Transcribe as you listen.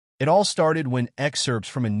It all started when excerpts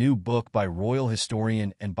from a new book by royal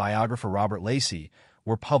historian and biographer Robert Lacey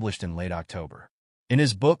were published in late October. In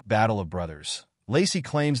his book Battle of Brothers, Lacey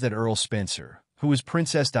claims that Earl Spencer, who was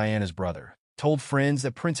Princess Diana's brother, told friends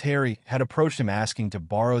that Prince Harry had approached him asking to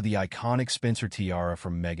borrow the iconic Spencer tiara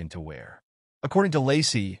from Meghan to wear. According to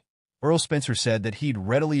Lacey, Earl Spencer said that he'd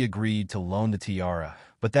readily agreed to loan the tiara,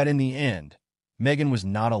 but that in the end, Meghan was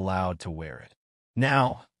not allowed to wear it.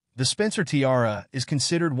 Now, the Spencer tiara is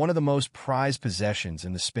considered one of the most prized possessions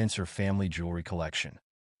in the Spencer family jewelry collection.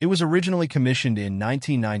 It was originally commissioned in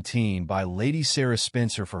 1919 by Lady Sarah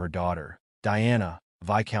Spencer for her daughter, Diana,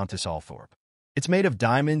 Viscountess Althorpe. It's made of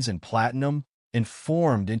diamonds and platinum and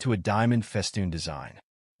formed into a diamond festoon design.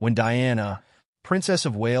 When Diana, Princess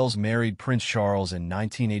of Wales, married Prince Charles in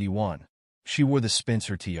 1981, she wore the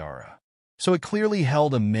Spencer tiara. So it clearly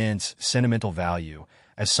held immense sentimental value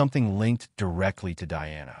as something linked directly to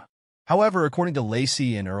Diana. However, according to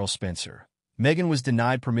Lacey and Earl Spencer, Meghan was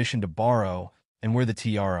denied permission to borrow and wear the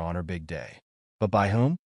tiara on her big day. But by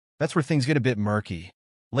whom? That's where things get a bit murky.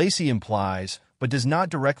 Lacey implies, but does not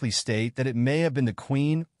directly state, that it may have been the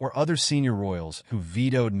Queen or other senior royals who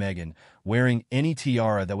vetoed Meghan wearing any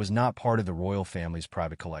tiara that was not part of the royal family's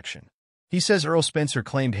private collection. He says Earl Spencer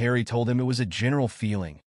claimed Harry told him it was a general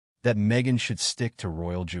feeling that Meghan should stick to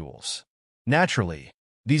royal jewels. Naturally,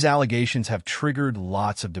 these allegations have triggered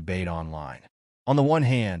lots of debate online. On the one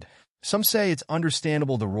hand, some say it's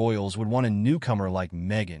understandable the royals would want a newcomer like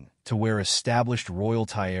Meghan to wear established royal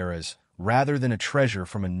tiaras rather than a treasure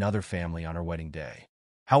from another family on her wedding day.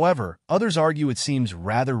 However, others argue it seems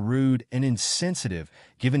rather rude and insensitive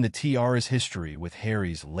given the tiara's history with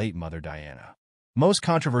Harry's late mother Diana. Most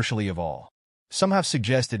controversially of all, some have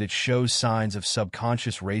suggested it shows signs of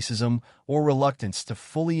subconscious racism or reluctance to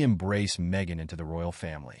fully embrace Meghan into the royal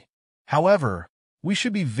family. However, we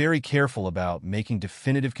should be very careful about making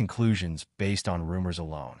definitive conclusions based on rumors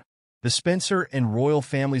alone. The Spencer and royal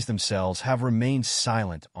families themselves have remained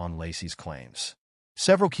silent on Lacey's claims.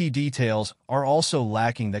 Several key details are also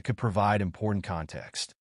lacking that could provide important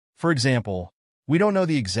context. For example, we don't know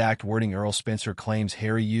the exact wording Earl Spencer claims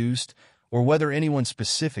Harry used or whether anyone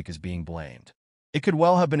specific is being blamed. It could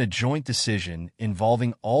well have been a joint decision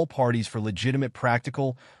involving all parties for legitimate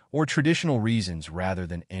practical or traditional reasons rather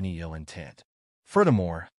than any ill intent.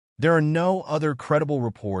 Furthermore, there are no other credible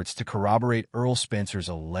reports to corroborate Earl Spencer's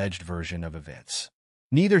alleged version of events.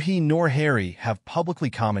 Neither he nor Harry have publicly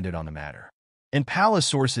commented on the matter. And palace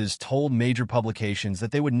sources told major publications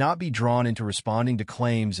that they would not be drawn into responding to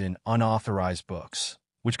claims in unauthorized books,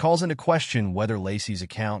 which calls into question whether Lacey's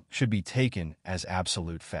account should be taken as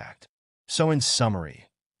absolute fact. So in summary,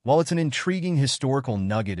 while it's an intriguing historical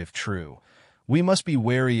nugget if true, we must be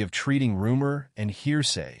wary of treating rumor and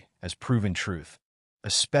hearsay as proven truth,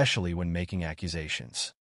 especially when making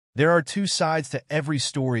accusations. There are two sides to every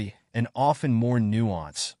story and often more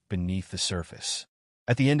nuance beneath the surface.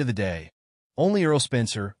 At the end of the day, only Earl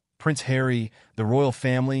Spencer, Prince Harry, the royal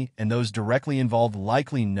family, and those directly involved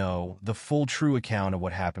likely know the full true account of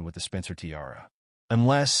what happened with the Spencer tiara.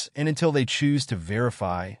 Unless and until they choose to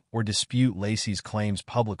verify or dispute Lacey's claims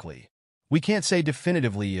publicly, we can't say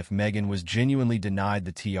definitively if Meghan was genuinely denied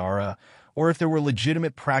the tiara or if there were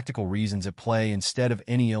legitimate practical reasons at play instead of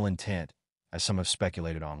any ill intent, as some have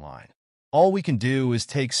speculated online. All we can do is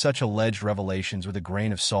take such alleged revelations with a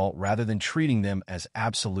grain of salt rather than treating them as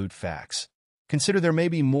absolute facts. Consider there may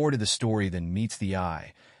be more to the story than meets the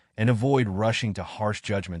eye, and avoid rushing to harsh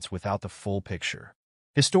judgments without the full picture.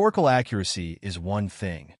 Historical accuracy is one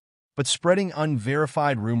thing, but spreading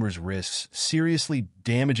unverified rumors risks seriously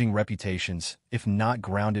damaging reputations if not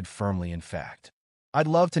grounded firmly in fact. I'd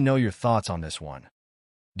love to know your thoughts on this one.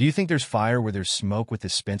 Do you think there's fire where there's smoke with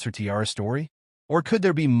this Spencer tiara story? Or could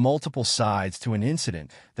there be multiple sides to an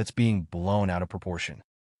incident that's being blown out of proportion?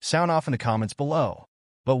 Sound off in the comments below.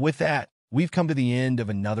 But with that, we've come to the end of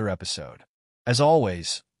another episode. As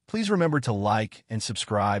always, please remember to like and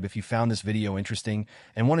subscribe if you found this video interesting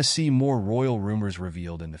and want to see more royal rumors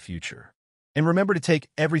revealed in the future. And remember to take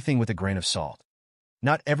everything with a grain of salt.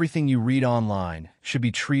 Not everything you read online should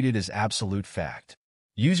be treated as absolute fact.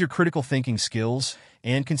 Use your critical thinking skills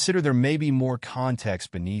and consider there may be more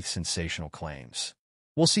context beneath sensational claims.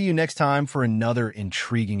 We'll see you next time for another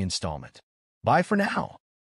intriguing installment. Bye for now.